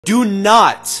Do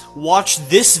not watch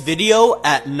this video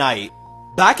at night.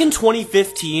 Back in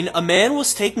 2015, a man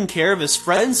was taking care of his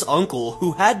friend's uncle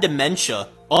who had dementia.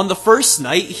 On the first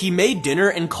night, he made dinner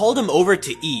and called him over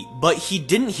to eat, but he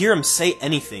didn't hear him say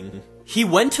anything. He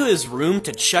went to his room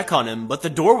to check on him, but the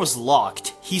door was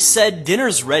locked. He said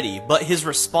dinner's ready, but his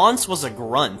response was a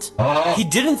grunt. He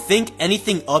didn't think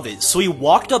anything of it, so he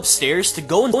walked upstairs to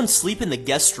go and sleep in the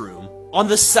guest room. On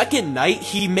the second night,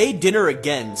 he made dinner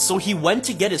again, so he went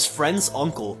to get his friend's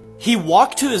uncle. He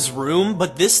walked to his room,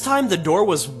 but this time the door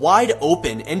was wide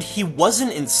open and he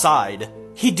wasn't inside.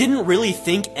 He didn't really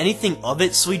think anything of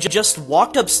it, so he just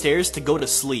walked upstairs to go to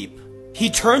sleep. He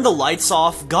turned the lights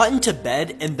off, got into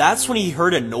bed, and that's when he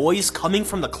heard a noise coming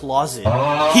from the closet.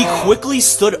 He quickly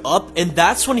stood up, and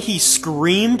that's when he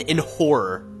screamed in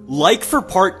horror. Like for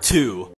part 2.